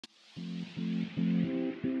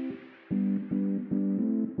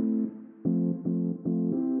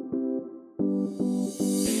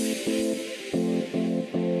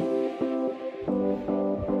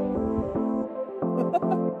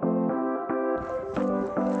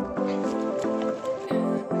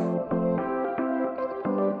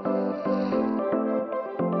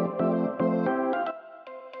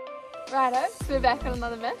Righto, so we're back on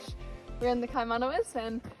another mish. We're in the Kaimanawas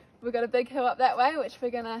and we've got a big hill up that way which we're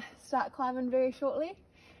going to start climbing very shortly.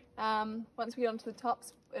 Once we get onto the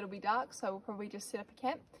tops it'll be dark, so we'll probably just set up a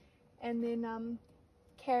camp and then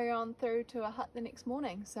carry on through to a hut the next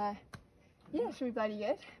morning. So yeah, it should be bloody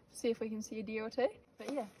good. See if we can see a deer or two.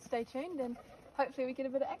 But yeah, stay tuned and hopefully we get a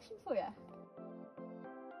bit of action for you.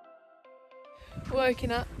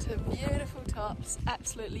 Woken up to beautiful tops,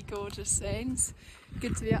 absolutely gorgeous scenes.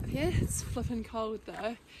 Good to be up here. It's flipping cold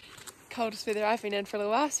though. Coldest weather I've been in for a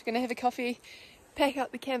little while. So we're going to have a coffee, pack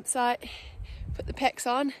up the campsite, put the packs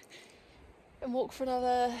on and walk for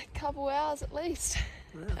another couple hours at least.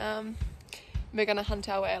 Wow. We're going to hunt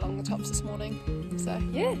our way along the tops this morning. So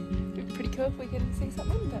yeah, it'd be pretty cool if we can see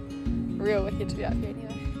something, but real wicked to be up here anyway.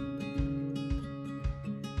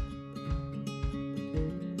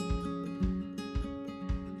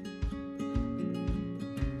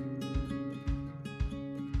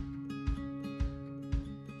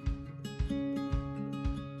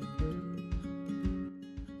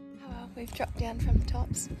 We've dropped down from the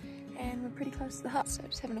tops and we're pretty close to the hut, so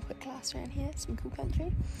just having a quick glass around here, some cool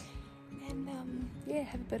country, and yeah,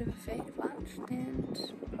 have a bit of a feed of lunch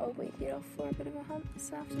and probably head off for a bit of a hunt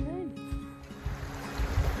this afternoon.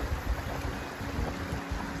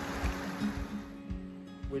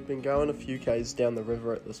 We'd been going a few k's down the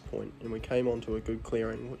river at this point and we came onto a good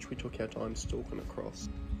clearing which we took our time stalking across.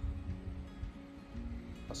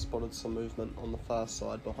 I spotted some movement on the far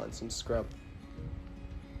side behind some scrub.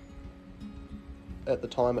 At the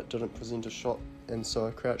time it didn't present a shot, and so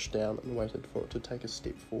I crouched down and waited for it to take a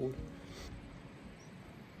step forward.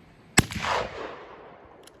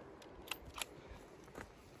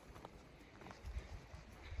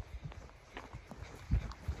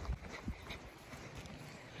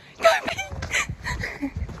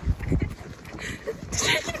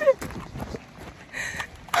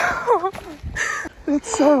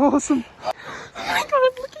 That's so awesome. Oh my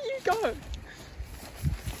god, look at you go!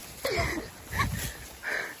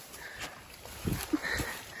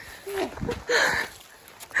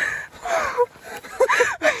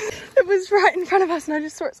 It was right in front of us and I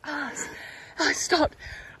just saw its ass. I stopped.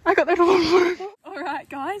 I got that all. Alright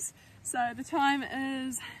guys, so the time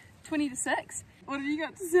is 20 to 6. What have you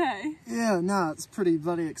got to say? Yeah, no, it's pretty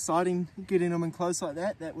bloody exciting getting them in close like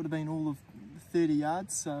that. That would have been all of 30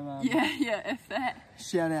 yards, so yeah, if that.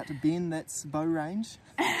 Shout out to Ben, that's bow range.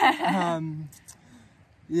 Yeah,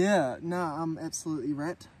 no, I'm absolutely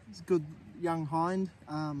wrapped. It's a good young hind,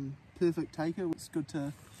 perfect taker. It's good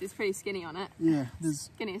to... She's pretty skinny on it. Yeah.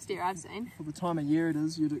 Skinniest deer I've seen. For the time of year it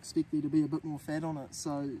is, you'd expect there to be a bit more fat on it,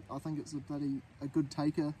 so I think it's a good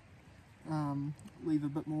taker. Leave a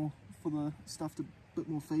bit more for the stuff, a bit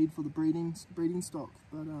more feed for the breeding stock,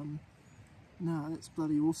 but no, that's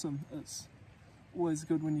bloody awesome. It's always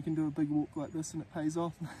good when you can do a big walk like this and it pays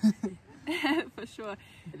off. For sure.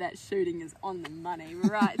 That shooting is on the money,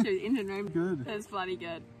 right through the engine room. Good. It's bloody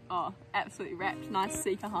good. Oh, absolutely wrapped. Nice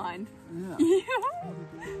SIKA hind. Yeah.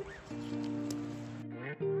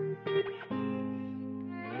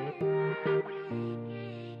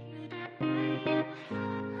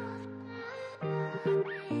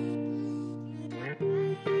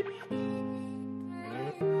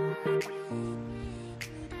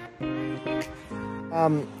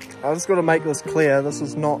 I just got to make this clear, this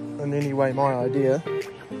is not in any way my idea,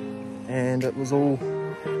 and it was all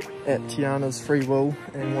at Tiana's free will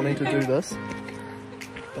and wanting to do this,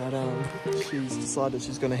 but she's decided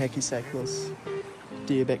she's going to hacky sack this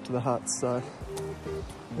deer back to the hut, so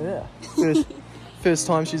yeah, first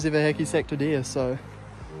time she's ever hacky sacked a deer, so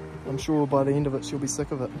I'm sure by the end of it she'll be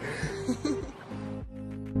sick of it.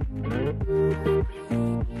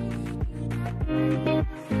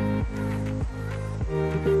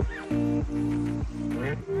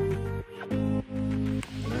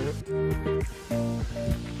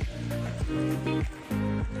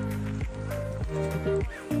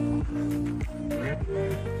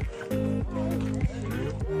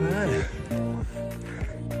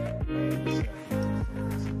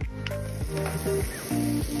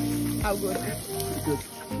 How good? Pretty good.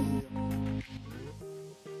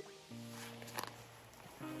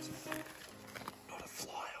 Not a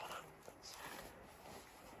fly on it.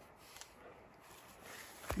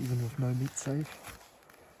 Even with no meat safe,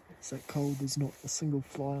 it's that cold, there's not a single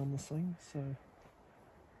fly on the thing, so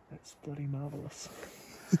that's bloody marvellous.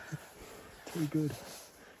 Too good.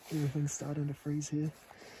 Everything's starting to freeze here.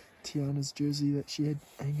 Tiana's jersey that she had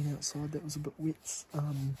hanging outside, that was a bit wet,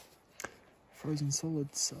 frozen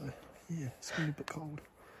solid, so yeah, it's been a bit cold.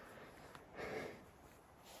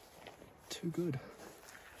 Too good.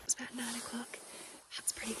 It's about 9 o'clock.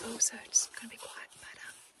 It's pretty full, so it's gonna be quiet,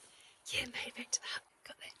 but Yeah, made it back to the hut.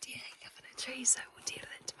 Got that deer hanging up in a tree, so we'll deer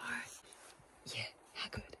that tomorrow. Yeah, how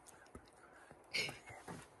good.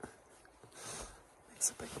 It's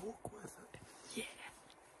a big walk worth it. Yeah.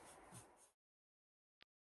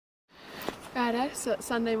 Righto, so it's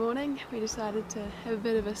Sunday morning. We decided to have a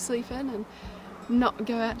bit of a sleep in and not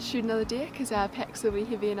go out to shoot another deer because our packs will be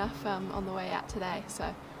heavy enough on the way out today.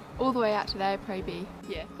 So all the way out today will probably be,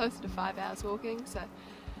 yeah, closer to 5 hours walking, so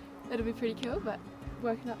it'll be pretty cool. But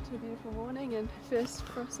woken up to a beautiful morning and first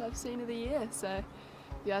frost I've seen of the year, so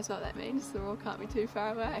you guys know what that means, the roar can't be too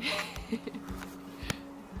far away.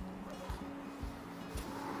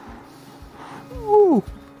 Ooh.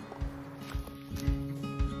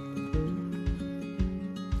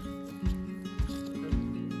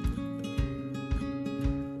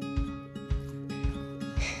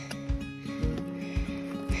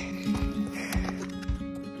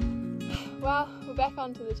 Well, we're back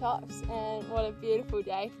onto the tops and what a beautiful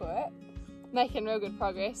day for it. Making real good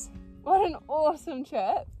progress. What an awesome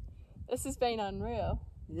trip. This has been unreal.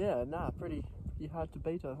 Yeah, nah, pretty hard to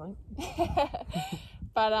beat, I think.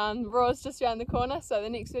 But roar's just around the corner, so the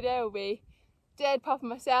next video will be Dad, Pop and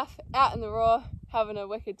myself out in the roar having a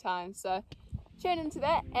wicked time. So tune into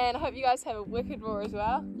that and I hope you guys have a wicked roar as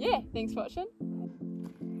well. Yeah, thanks for watching.